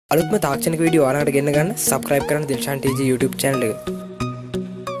අලුත්ම තාක්ෂණික වීඩියෝ ඔයාලට ගෙන්න ගන්න subscribe කරන්න DilshanTG YouTube channel එක.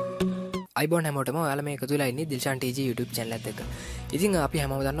 අයිබෝන් හැමෝටම ඔයාලා මේ එකතු වෙලා ඉන්නේ DilshanTG YouTube channel එකත් එක්ක. ඉතින් අපි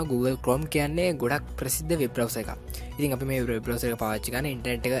හැමෝම දන්නවා Google Chrome කියන්නේ ගොඩක් ප්‍රසිද්ධ වෙබ් browser එකක්. ඉතින් අපි මේ වෙබ් browser එක පාවිච්චි කරන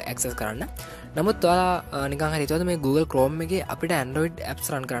ඉන්ටර්නෙට් එක access කරන්න. නමුත් ඔයාලා නිකන් හරි හිතුවද මේ Google Chrome එකේ අපිට Android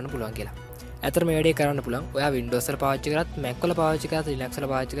apps run කරන්න පුළුවන් කියලා. ඇත්තට මේ වැඩේ කරන්න පුළුවන්. ඔයා Windows වල පාවිච්චි කරත්, Mac වල පාවිච්චි කරත්, Linux වල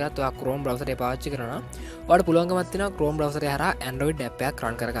පාවිච්චි කරත්, ඔයා Chrome browser එක පාවිච්චි කරනවා. ඔයාලට පුළුවන්කමක් තියෙනවා Chrome browser එක හරහා Android app එකක්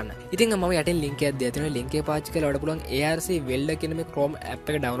run කරගන්න. ඉතින් මම යටින් link එකක් දීලා තියෙනවා. link එක පාවිච්චි කරලා ඔයාලට පුළුවන් ARC welder කියන මේ Chrome app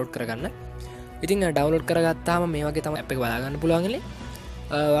එක download කරගන්න. ඉතින් download කරගත්තාම මේ වගේ තමයි app එක බලා ගන්න පුළුවන් ඉන්නේ.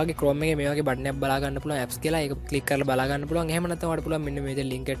 ඔයාගේ Chrome එකේ මේ වගේ බටන් එකක් බලා ගන්න පුළුවන් apps කියලා. ඒක click කරලා බලා ගන්න පුළුවන්. එහෙම නැත්නම් ඔයාලට පුළුවන් මෙන්න මේ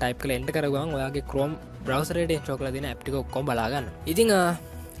link එක type කරලා enter කරගුවම ඔයාගේ Chrome browser එකට install කරලා තියෙන app ටික ඔක්කොම බලා ගන්න. ඉතින්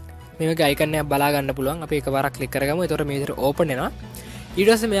මේක icon එකක් බලා ගන්න පුළුවන්. අපි එකපාරක් click කරගමු. ඒතකොට මේ විදිහට open වෙනවා. ඊට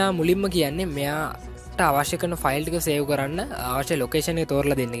පස්සේ මෙයා මුලින්ම කියන්නේ මෙයාට අවශ්‍ය කරන file ටික save කරන්න අවශ්‍ය location එක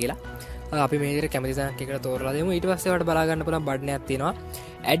තෝරලා දෙන්න කියලා. අපි මේ විදිහට කැමති තැනක් එකට තෝරලා දෙමු. ඊට පස්සේ ඔයාලට බලා ගන්න පුළුවන් බටන් එකක් තියෙනවා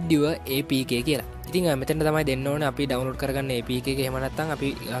add your APK කියලා. ඉතින් මෙතන තමයි දෙන්න ඕනේ අපි download කරගන්න APK එක. එහෙම නැත්නම්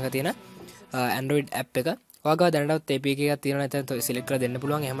අපි ළඟ තියෙන Android app එක. ඔයාගාව දැනටත් APK එකක් තියෙනවා නැත්නම් select කරලා දෙන්න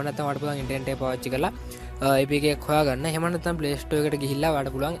පුළුවන්. එහෙම නැත්නම් ඔයාලට පුළුවන් internet එක පාවිච්චි කරලා APK එකක් හොයාගන්න. එහෙම නැත්නම් Play Store එකට ගිහිල්ලා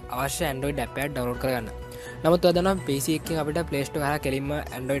ඔයාලට පුළුවන් අවශ්‍ය Android app එකක් download කරගන්න. නමුත් ඔයා දන්නවා PC එකකින් අපිට Play Store හරහා කෙලින්ම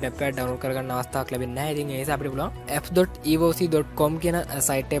Android app එකක් download කරගන්න අවස්ථාවක් ලැබෙන්නේ නැහැ. ඉතින් ඒ නිසා අපිට පුළුවන් apps.evoc.com කියන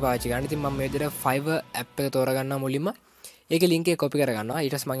site එක පාවිච්චි කරන්න. ඉතින් මම මේ විදිහට Fiverr app එක තෝරගන්නවා මුලින්ම. ඒකේ link එක copy කරගන්නවා.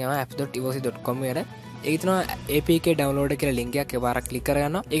 ඊට පස්සේ මම යනවා apps.evoc.com එකට. ඒක තියෙනවා APK download කියලා link එකක් එකපාරක් click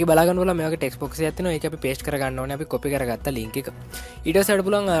කරගන්නවා. ඒක බලා ගන්න ඕන මේ වගේ text box එකක් තියෙනවා. ඒක අපි paste කරගන්න ඕනේ. අපි copy කරගත්ත link එක. ඊට පස්සේ අපිට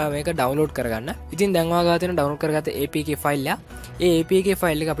පුළුවන් මේක download කරගන්න. ඉතින් දැන් ඔයාලා තියෙන download කරගත්ත APK file එක. ඒ APK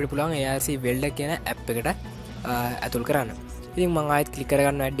file එක අපිට පුළුවන් ARC welder කියන app එකට ඇතුල් කරන්න. ඉතින් මම ආයෙත් click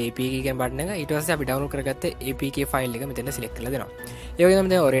කරගන්නවා add APK කියන බටන් එක. ඊට පස්සේ අපි download කරගත්ත APK file එක මෙතන select කරලා දෙනවා. ඒ වගේම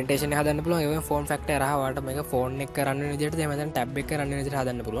දැන් orientation එක හදන්න පුළුවන්. ඒ වගේම form factor හරහා ඔයාලට මේක phone එක කරන්න වෙන විදිහට එහෙම නැත්නම් tab එක කරන්න වෙන විදිහට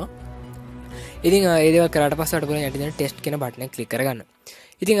හදන්න පුළුවන්. ඉතින් ඒ දේවල් කරාට පස්සේ අපිට පුළුවන් යටින් ටෙස්ට් කියන බටන් එක ක්ලික් කරගන්න.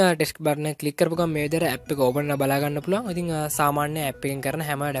 ඉතින් ටෙස්ට් බටන් එක ක්ලික් කරපු ගමන් මේ විදිහට app එක open කරලා බලා ගන්න පුළුවන්. ඉතින් සාමාන්‍ය app එකෙන් කරන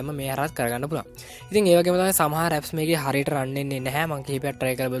හැම වැඩම මේ හරහාත් කරගන්න පුළුවන්. ඉතින් ඒ වගේම තමයි සමහර apps මේකේ හරියට run වෙන්නේ නැහැ. මම කිහිපයක්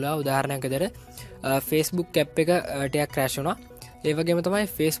try කරලා බලුවා. උදාහරණයක් විදිහට Facebook app එක ටිකක් crash වුණා. ඒ වගේම තමයි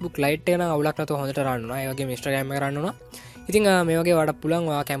Facebook Lite එක නම් අවුලක් නැතුව හොඳට run වුණා. ඒ වගේම Instagram එක run වුණා. ඉතින් මේ වගේ වඩා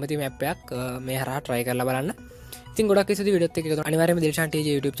පුළුවන් ඔයා කැමති app එකක් මේ හරහා try කරලා බලන්න. ඉතින් ගොඩක් විසදී වීඩියෝත් එක්ක එකතු අනිවාර්යයෙන්ම DilshanTG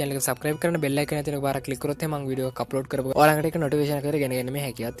YouTube channel එක subscribe කරන්න bell icon එක තියෙන එක පාරක් click කරොත් මම වීඩියෝ එක upload කරපුවා ඔයාලට ඒක notification එක ගෙන ගන්න මේ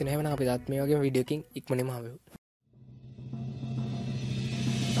හැකියාවක් තියෙනවා. එහෙනම් අපි තාත් මේ වගේම වීඩියෝ එකකින් ඉක්මනින්ම හමු.